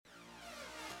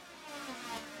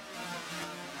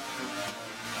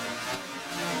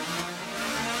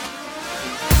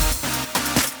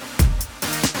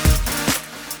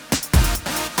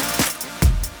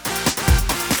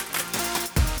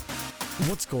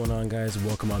going on, guys?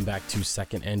 Welcome on back to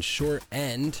Second and Short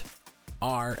and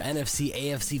our NFC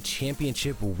AFC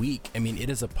Championship week. I mean, it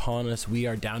is upon us. We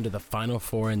are down to the Final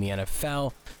Four in the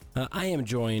NFL. I am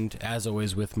joined, as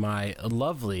always, with my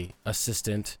lovely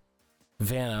assistant,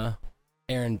 Vanna,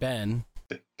 Aaron Ben.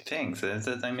 Thanks.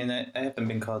 I mean, I haven't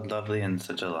been called lovely in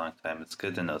such a long time. It's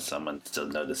good to know someone still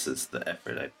notices the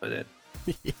effort I put in.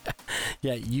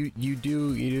 Yeah, you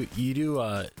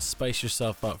do spice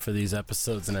yourself up for these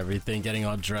episodes and everything, getting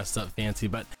all dressed up fancy,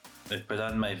 but I put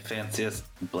on my fanciest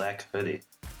black hoodie.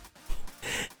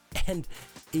 And,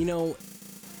 you know,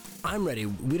 I'm ready.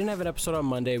 We didn't have an episode on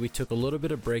Monday. We took a little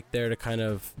bit of break there to kind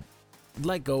of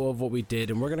let go of what we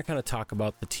did, and we're going to kind of talk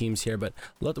about the teams here, but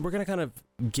we're going to kind of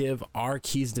give our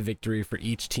keys to victory for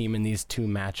each team in these two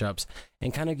matchups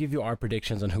and kind of give you our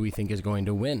predictions on who we think is going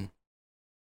to win.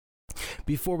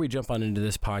 Before we jump on into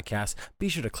this podcast, be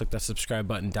sure to click that subscribe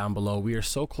button down below. We are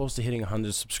so close to hitting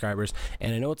 100 subscribers,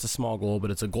 and I know it's a small goal, but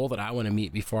it's a goal that I want to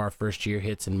meet before our first year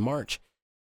hits in March.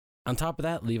 On top of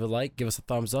that, leave a like, give us a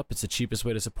thumbs up. It's the cheapest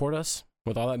way to support us.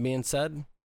 With all that being said,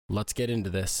 let's get into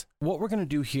this. What we're going to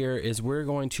do here is we're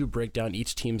going to break down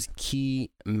each team's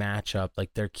key matchup,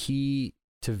 like their key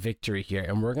to victory here,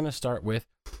 and we're going to start with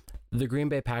the Green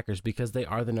Bay Packers because they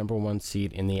are the number one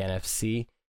seed in the NFC.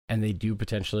 And they do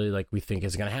potentially, like we think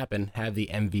is going to happen, have the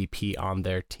MVP on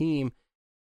their team.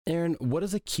 Aaron, what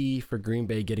is a key for Green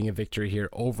Bay getting a victory here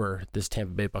over this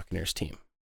Tampa Bay Buccaneers team?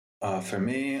 For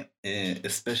me,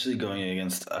 especially going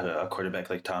against a quarterback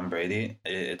like Tom Brady,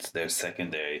 it's their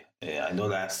secondary. I know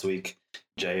last week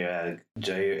Jair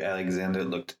Alexander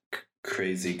looked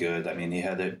crazy good. I mean, he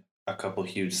had a couple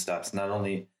huge stops, not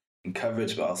only in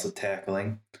coverage, but also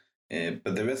tackling.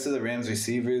 But the rest of the Rams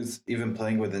receivers, even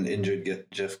playing with an injured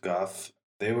Jeff Goff,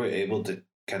 they were able to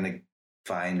kind of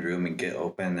find room and get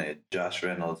open. Josh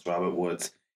Reynolds, Robert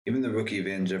Woods, even the rookie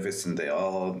Van Jefferson, they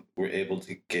all were able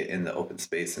to get in the open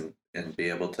space and be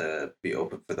able to be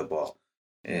open for the ball.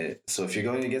 So if you're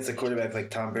going against a quarterback like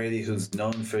Tom Brady, who's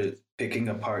known for picking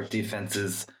apart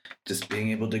defenses, just being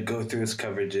able to go through his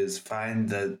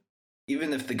coverages,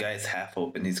 even if the guy's half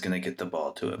open, he's going to get the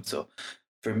ball to him. So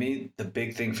for me, the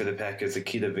big thing for the Packers, the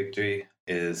key to victory,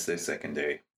 is their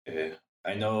secondary.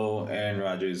 I know Aaron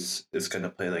Rodgers is going to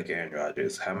play like Aaron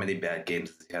Rodgers. How many bad games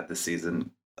has he had this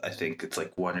season? I think it's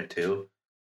like one or two,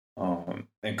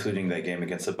 including that game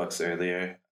against the Bucs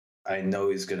earlier. I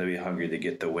know he's going to be hungry to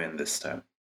get the win this time.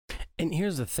 And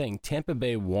here's the thing. Tampa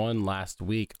Bay won last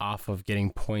week off of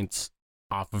getting points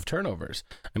off of turnovers.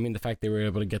 I mean, the fact they were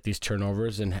able to get these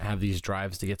turnovers and have these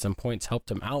drives to get some points helped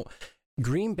them out.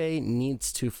 Green Bay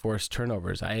needs to force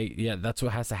turnovers. That's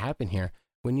what has to happen here.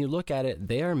 When you look at it,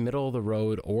 they are middle of the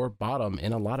road or bottom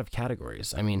in a lot of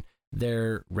categories. I mean,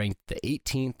 they're ranked the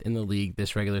 18th in the league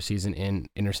this regular season in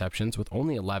interceptions with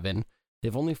only 11.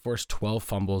 They've only forced 12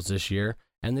 fumbles this year,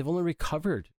 and they've only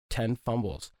recovered 10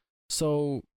 fumbles.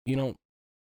 So, you know,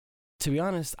 to be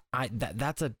honest,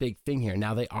 that's a big thing here.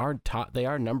 Now they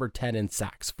are number 10 in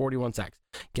sacks, 41 sacks.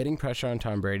 Getting pressure on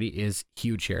Tom Brady is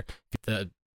huge here.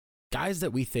 The guys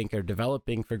that we think are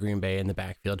developing for Green Bay in the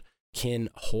backfield can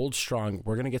hold strong.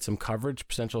 We're going to get some coverage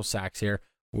potential sacks here,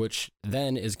 which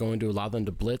then is going to allow them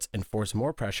to blitz and force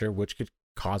more pressure, which could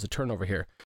cause a turnover here.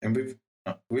 And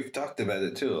we've talked about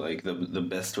it too. Like the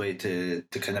best way to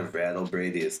kind of rattle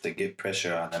Brady is to get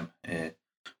pressure on him.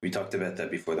 We talked about that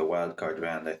before the wild card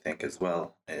round, I think, as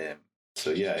well.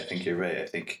 So yeah, I think you're right. I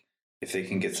think if they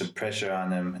can get some pressure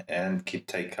on him and keep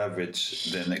tight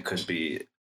coverage, then it could be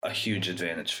a huge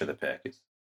advantage for the Packers.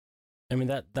 I mean,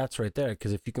 that's right there,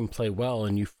 because if you can play well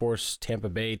and you force Tampa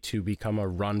Bay to become a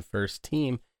run-first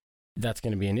team, that's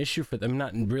going to be an issue for them.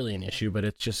 Not really an issue, but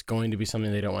it's just going to be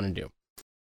something they don't want to do.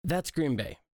 That's Green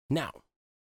Bay. Now,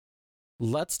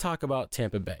 let's talk about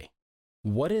Tampa Bay.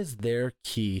 What is their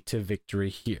key to victory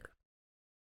here?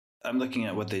 I'm looking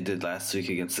at what they did last week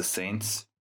against the Saints,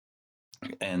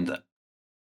 and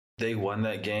they won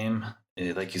that game,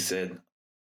 like you said,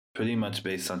 pretty much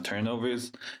based on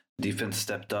turnovers. Defense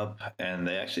stepped up, and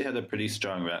they actually had a pretty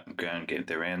strong ground game.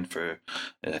 They ran for,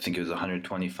 I think it was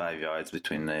 125 yards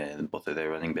between both of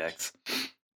their running backs.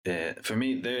 For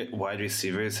me, their wide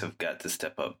receivers have got to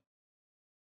step up,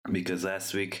 because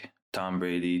last week Tom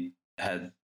Brady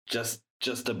had just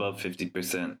above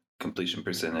 50% completion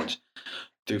percentage,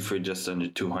 threw for just under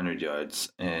 200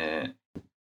 yards. But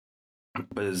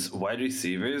his wide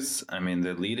receivers, I mean,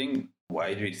 the leading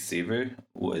wide receiver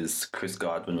was Chris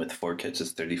Godwin with 4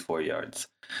 catches, 34 yards.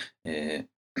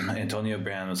 Antonio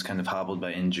Brown was kind of hobbled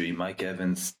by injury. Mike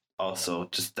Evans also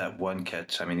just that one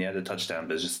catch. I mean, he had a touchdown,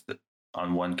 but just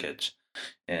on one catch.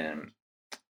 And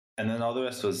then all the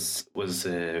rest was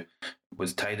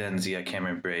was tight ends. Yeah,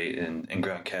 Cameron Brate and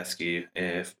Gronkowski.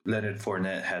 If Leonard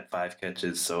Fournette had 5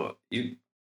 catches, so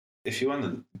if you want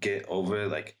to get over,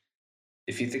 like,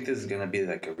 if you think this is going to be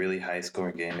like a really high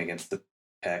scoring game against the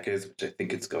Packers, which I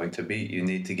think it's going to be, you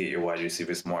need to get your wide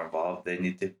receivers more involved. They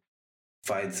need to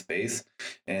find space.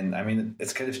 And I mean,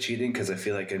 it's kind of cheating because I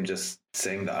feel like I'm just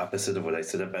saying the opposite of what I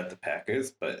said about the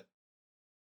Packers, but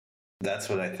that's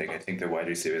what I think. I think their wide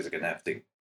receivers are going to have to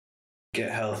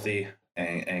get healthy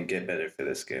and get better for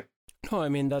this game. No, I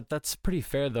mean that's pretty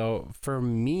fair though. For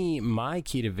me, my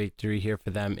key to victory here for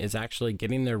them is actually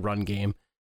getting their run game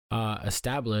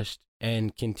established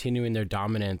and continuing their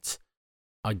dominance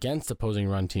against opposing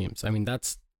run teams. I mean,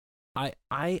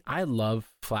 I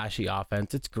love flashy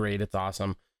offense. It's great. It's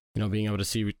awesome. You know, being able to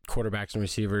see quarterbacks and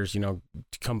receivers, you know,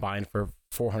 combine for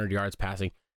 400 yards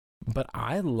passing. But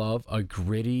I love a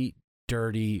gritty,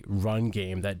 dirty run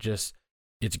game that just,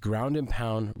 it's ground and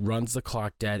pound, runs the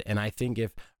clock dead. And I think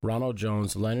if Ronald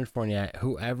Jones, Leonard Fournette,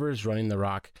 whoever is running the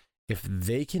rock, if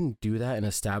they can do that and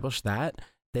establish that,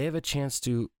 they have a chance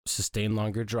to sustain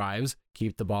longer drives,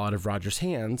 keep the ball out of Rodgers'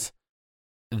 hands,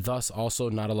 thus also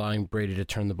not allowing Brady to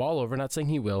turn the ball over. Not saying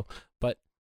he will, but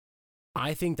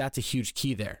I think that's a huge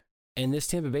key there. And this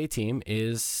Tampa Bay team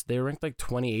they're ranked like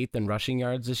 28th in rushing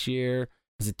yards this year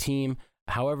as a team.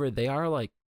 However, they're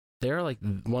like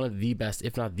one of the best,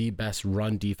 if not the best,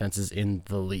 run defenses in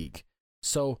the league.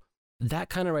 So that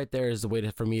kind of right there is the way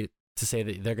for me to say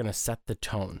that they're going to set the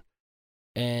tone.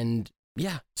 And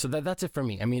yeah, so that's it for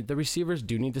me. I mean, the receivers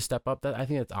do need to step up. That I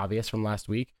think that's obvious from last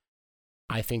week.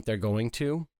 I think they're going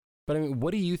to. But I mean,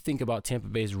 what do you think about Tampa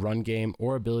Bay's run game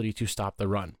or ability to stop the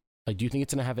run? Like, do you think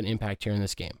it's going to have an impact here in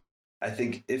this game? I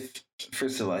think if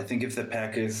the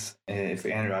Packers, if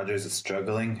Aaron Rodgers is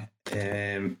struggling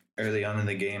early on in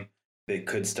the game, they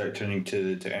could start turning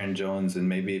to Aaron Jones and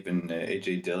maybe even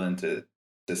A.J. Dillon to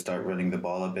start running the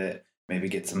ball a bit, maybe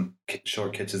get some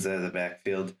short catches out of the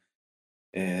backfield.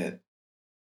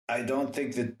 I don't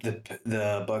think that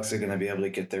the Bucs are going to be able to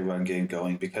get their run game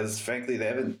going because, frankly, they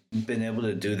haven't been able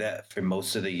to do that for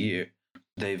most of the year.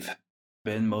 They've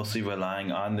been mostly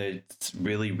relying on their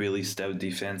really, really stout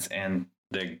defense and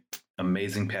their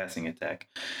amazing passing attack.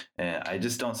 I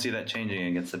just don't see that changing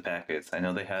against the Packers. I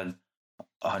know they had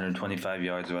 125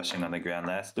 yards rushing on the ground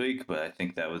last week, but I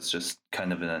think that was just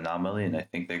kind of an anomaly, and I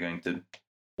think they're going to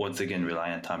once again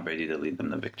rely on Tom Brady to lead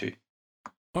them to victory.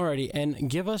 Alrighty, and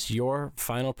give us your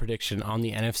final prediction on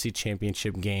the NFC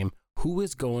Championship game. Who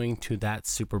is going to that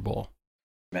Super Bowl?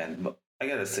 Man, I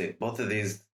gotta say, both of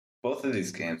these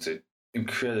games are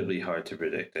incredibly hard to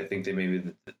predict. I think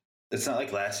it's not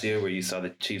like last year where you saw the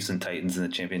Chiefs and Titans in the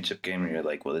championship game and you're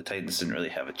like, well, the Titans didn't really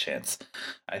have a chance.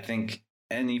 I think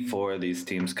any 4 of these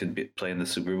teams could play in the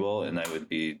Super Bowl, and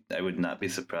I would not be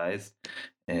surprised.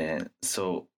 And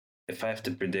so, if I have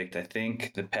to predict, I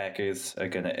think the Packers are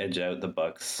going to edge out the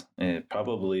Bucs,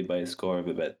 probably by a score of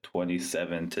about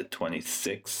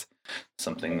 27-26,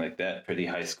 something like that. Pretty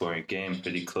high scoring game,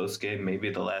 pretty close game. Maybe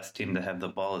the last team to have the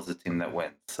ball is the team that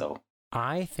wins. So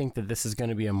I think that this is going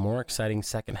to be a more exciting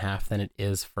second half than it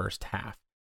is first half.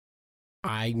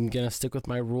 I'm going to stick with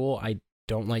my rule. I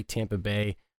don't like Tampa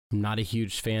Bay. I'm not a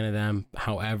huge fan of them.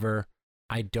 However,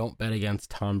 I don't bet against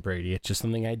Tom Brady. It's just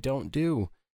something I don't do.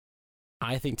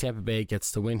 I think Tampa Bay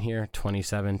gets the win here,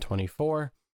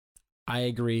 27-24. I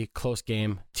agree, close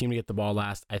game, team to get the ball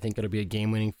last. I think it'll be a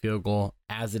game-winning field goal,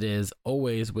 as it is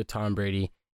always with Tom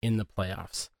Brady in the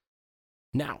playoffs.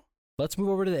 Now, let's move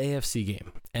over to the AFC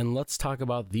game, and let's talk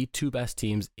about the 2 best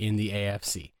teams in the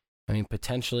AFC. I mean,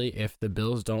 potentially, if the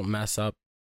Bills don't mess up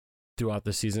throughout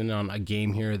the season on a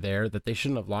game here or there that they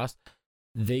shouldn't have lost,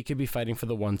 they could be fighting for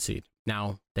the 1 seed.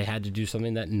 Now, they had to do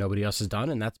something that nobody else has done,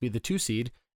 and that's be the 2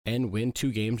 seed and win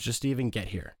 2 games just to even get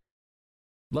here.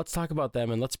 Let's talk about them,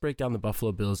 and let's break down the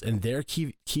Buffalo Bills and their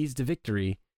keys to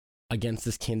victory against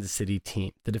this Kansas City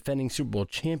team, the defending Super Bowl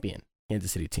champion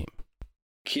Kansas City team.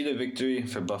 Key to victory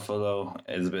for Buffalo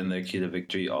has been their key to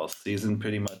victory all season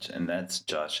pretty much, and that's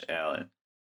Josh Allen.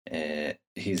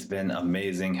 He's been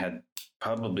amazing, had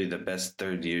probably the best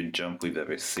third-year jump we've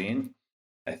ever seen.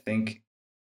 I think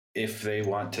if they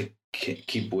want to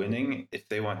keep winning, if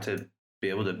they want to be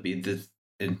able to beat this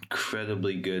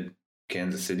incredibly good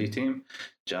Kansas City team,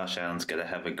 Josh Allen's got to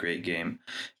have a great game.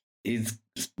 He's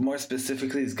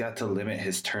got to limit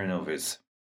his turnovers.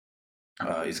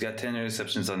 He's got 10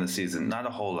 interceptions on the season, not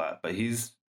a whole lot, but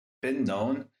he's been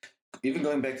known, even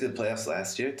going back to the playoffs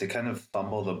last year, to kind of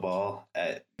fumble the ball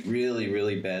at really,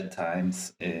 really bad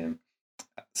times. And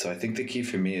so I think the key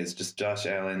for me is just Josh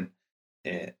Allen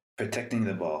protecting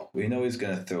the ball. We know he's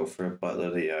going to throw for a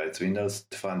buttload of yards. We know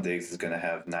Stephon Diggs is going to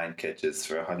have 9 catches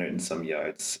for 100 and some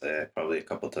yards, probably a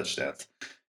couple touchdowns.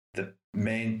 The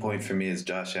main point for me is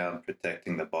Josh Allen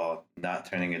protecting the ball, not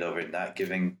turning it over, not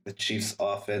giving the Chiefs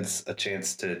offense a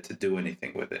chance to do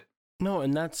anything with it. No,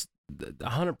 and that's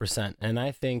 100%. And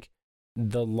I think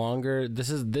the longer this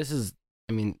is,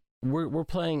 I mean, we're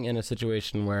playing in a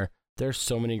situation where there's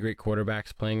so many great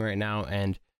quarterbacks playing right now,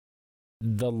 and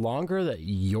the longer that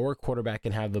your quarterback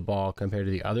can have the ball compared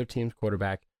to the other team's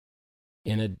quarterback,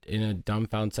 in a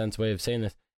dumbfound sense way of saying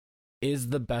this, is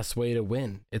the best way to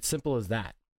win. It's simple as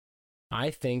that. I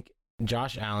think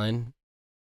Josh Allen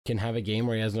can have a game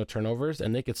where he has no turnovers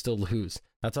and they could still lose.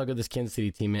 That's how good this Kansas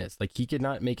City team is. Like, he could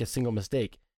not make a single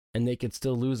mistake and they could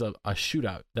still lose a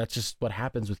shootout. That's just what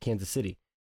happens with Kansas City.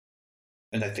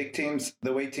 And I think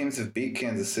the way teams have beat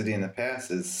Kansas City in the past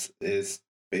is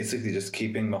basically just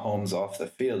keeping Mahomes off the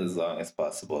field as long as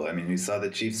possible. I mean, we saw the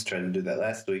Chiefs try to do that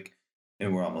last week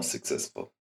and were almost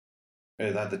successful.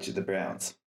 Or not the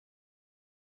Browns.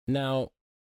 Now,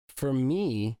 for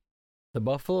me, the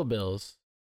Buffalo Bills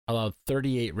allowed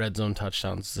 38 red zone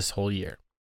touchdowns this whole year.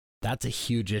 That's a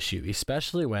huge issue,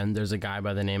 especially when there's a guy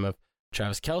by the name of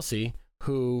Travis Kelce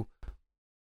who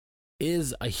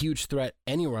is a huge threat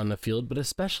anywhere on the field, but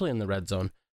especially in the red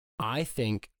zone. I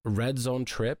think red zone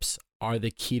trips are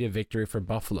the key to victory for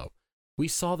Buffalo. We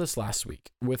saw this last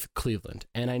week with Cleveland,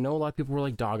 and I know a lot of people were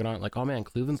like dogging on it, like, oh man,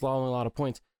 Cleveland's allowing a lot of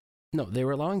points. No, they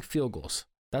were allowing field goals.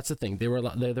 That's the thing. There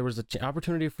was an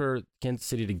opportunity for Kansas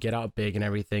City to get out big and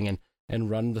everything and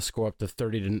run the score up to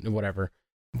 30 to whatever.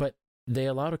 But they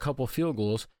allowed a couple field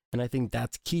goals, and I think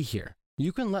that's key here.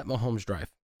 You can let Mahomes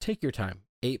drive. Take your time.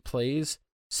 8 plays,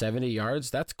 70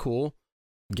 yards. That's cool.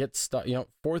 Get stuck,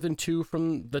 4th and 2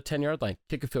 from the 10-yard line.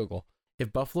 Kick a field goal.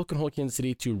 If Buffalo can hold Kansas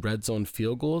City to red zone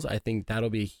field goals, I think that'll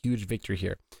be a huge victory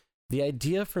here. The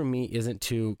idea for me isn't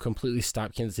to completely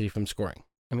stop Kansas City from scoring.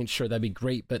 I mean, sure, that'd be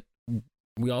great, but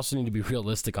we also need to be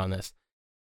realistic on this.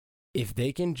 If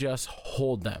they can just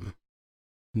hold them,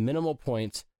 minimal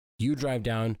points, you drive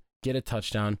down, get a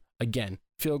touchdown, again,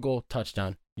 field goal,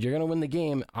 touchdown. You're going to win the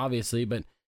game, obviously, but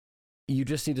you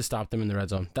just need to stop them in the red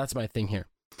zone. That's my thing here.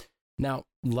 Now,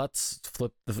 let's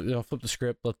flip the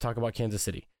script. Let's talk about Kansas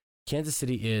City. Kansas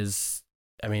City is,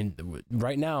 I mean,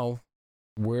 right now,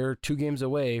 we're 2 games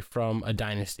away from a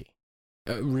dynasty.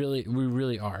 We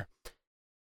really are.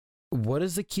 What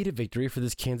is the key to victory for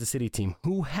this Kansas City team,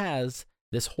 who has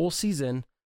this whole season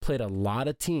played a lot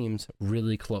of teams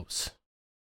really close?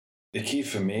 The key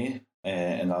for me,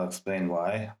 and I'll explain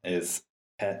why, is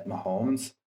Pat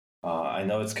Mahomes. I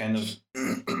know it's kind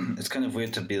of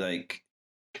weird to be like,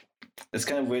 it's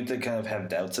kind of weird to kind of have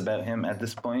doubts about him at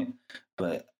this point.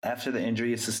 But after the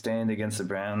injury he sustained against the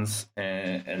Browns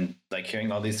and like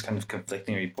hearing all these kind of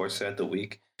conflicting reports throughout the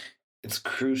week, it's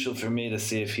crucial for me to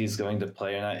see if he's going to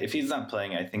play or not. If he's not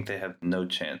playing, I think they have no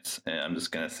chance. I'm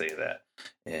just going to say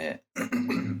that.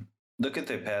 Look at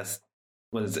their past,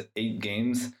 8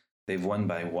 games? They've won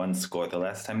by 1 score. The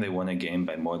last time they won a game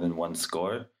by more than 1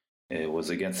 score, it was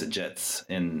against the Jets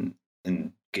in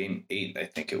game 8, I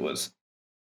think it was.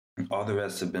 All the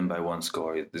rest have been by 1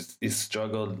 score. He's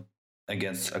struggled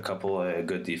against a couple of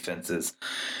good defenses.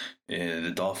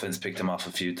 The Dolphins picked him off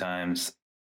a few times.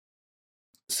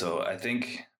 So I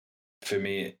think for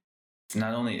me, it's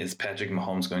not only is Patrick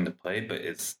Mahomes going to play, but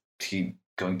is he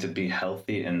going to be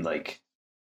healthy and like,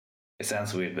 it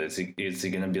sounds weird, but is he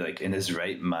going to be like in his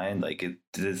right mind? Like, did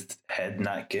his head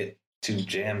not get too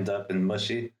jammed up and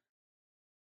mushy?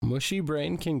 Mushy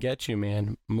brain can get you,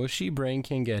 man. Mushy brain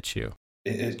can get you.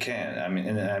 It can. I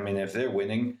mean, if they're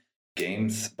winning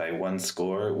games by 1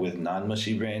 score with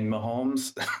non-mushy brain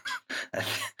Mahomes,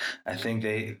 I think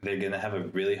they're going to have a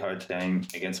really hard time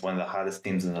against one of the hottest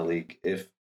teams in the league if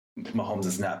Mahomes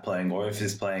is not playing or if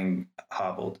he's playing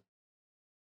hobbled.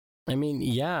 I mean,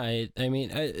 yeah.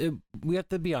 We have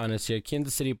to be honest here.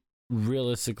 Kansas City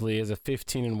realistically is a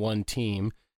 15-1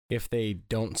 team if they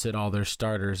don't sit all their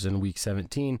starters in Week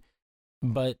 17.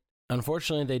 But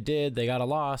unfortunately, they did. They got a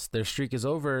loss. Their streak is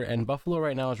over, and Buffalo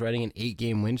right now is riding an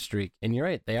 8-game win streak. And you're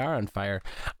right, they are on fire.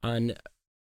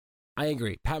 I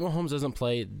agree. Pat Mahomes doesn't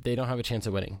play. They don't have a chance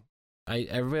of winning.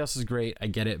 Everybody else is great. I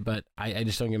get it, but I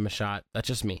just don't give him a shot. That's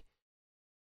just me.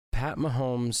 Pat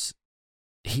Mahomes,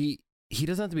 he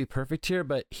doesn't have to be perfect here,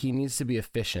 but he needs to be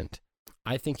efficient.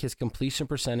 I think his completion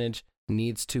percentage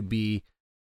needs to be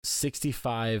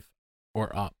 65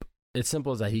 or up. It's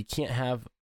simple as that. He can't have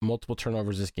multiple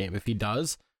turnovers this game. If he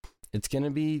does, it's going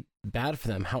to be bad for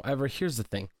them. However, here's the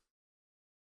thing.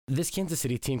 This Kansas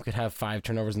City team could have 5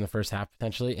 turnovers in the first half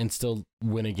potentially and still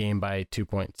win a game by 2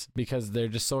 points because they're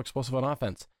just so explosive on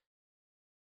offense.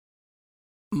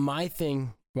 My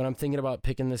thing when I'm thinking about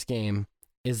picking this game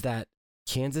is that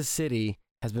Kansas City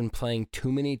has been playing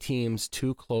too many teams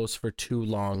too close for too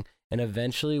long. And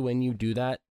eventually when you do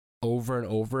that over and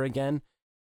over again,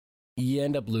 you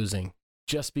end up losing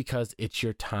just because it's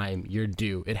your time, you're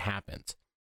due. It happens.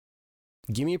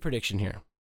 Give me a prediction here.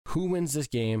 Who wins this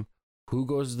game? Who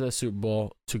goes to the Super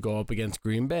Bowl to go up against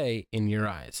Green Bay in your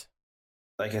eyes?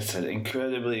 Like I said,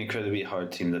 incredibly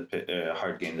hard team to pick,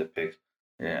 hard game to pick.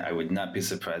 Yeah, I would not be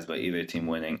surprised by either team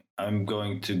winning. I'm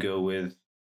going to go with.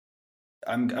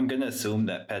 I'm going to assume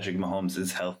that Patrick Mahomes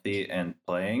is healthy and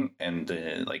playing, and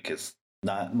is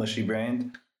not mushy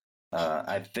brained.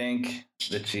 I think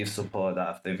the Chiefs will pull it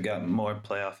off. They've got more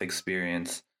playoff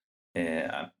experience.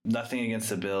 Nothing against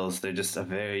the Bills. They're just a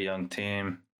very young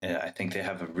team. I think they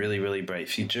have a really, really bright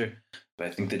future. But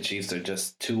I think the Chiefs are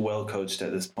just too well coached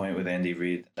at this point with Andy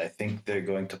Reid. I think they're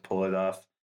going to pull it off.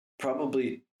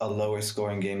 Probably a lower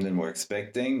scoring game than we're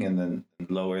expecting, and then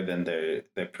lower than their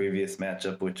previous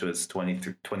matchup, which was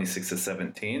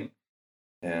 26-17.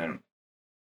 And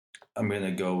I'm going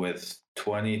to go with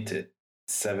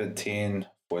 20-17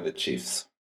 for the Chiefs.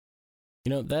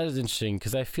 That is interesting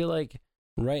because I feel like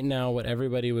right now what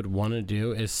everybody would want to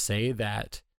do is say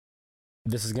that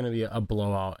this is going to be a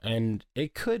blowout, and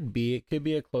it could be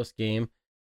a close game.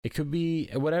 It could be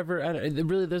whatever.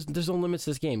 Really, there's no limits to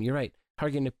this game. You're right.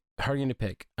 Hard game to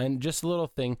pick. And just a little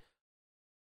thing,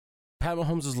 Pat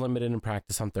Mahomes is limited in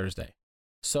practice on Thursday.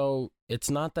 So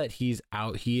it's not that he's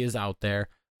out. He is out there,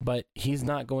 but he's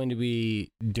not going to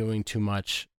be doing too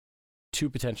much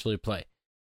to potentially play.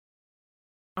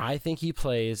 I think he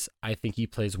plays. I think he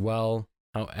plays well.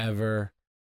 However,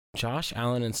 Josh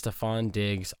Allen and Stephon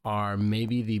Diggs are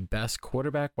maybe the best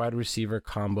quarterback wide receiver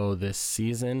combo this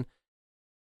season.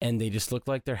 And they just look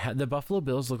like the Buffalo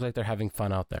Bills look like they're having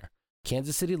fun out there.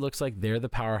 Kansas City looks like they're the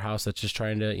powerhouse that's just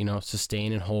trying to,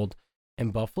 sustain and hold.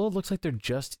 And Buffalo looks like they're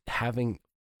just having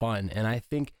fun. And I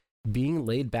think being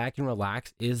laid back and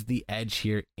relaxed is the edge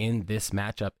here in this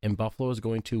matchup. And Buffalo is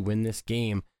going to win this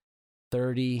game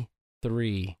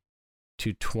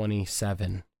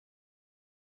 33-27.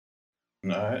 All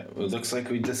right. Well, it looks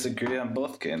like we disagree on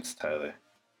both games, Tyler.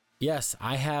 Yes,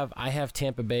 I have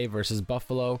Tampa Bay versus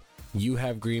Buffalo. You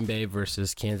have Green Bay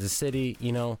versus Kansas City.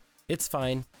 It's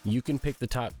fine. You can pick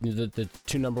the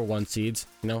two number one seeds.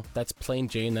 That's plain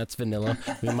Jane. That's vanilla.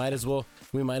 We might as well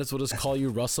just call you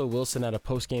Russell Wilson at a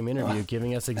post game interview,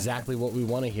 giving us exactly what we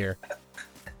want to hear.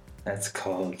 That's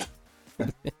cold.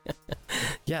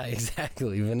 Yeah,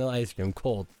 exactly. Vanilla ice cream,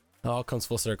 cold. It all comes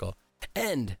full circle.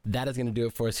 And that is going to do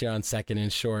it for us here on Second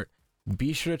and Short.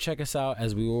 Be sure to check us out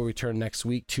as we will return next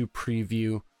week to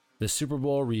preview the Super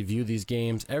Bowl, review these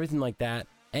games, everything like that.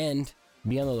 And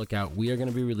be on the lookout. We are going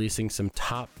to be releasing some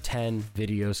top 10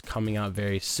 videos coming out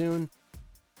very soon.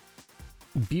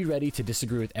 Be ready to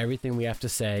disagree with everything we have to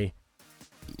say.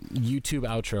 YouTube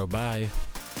outro. Bye.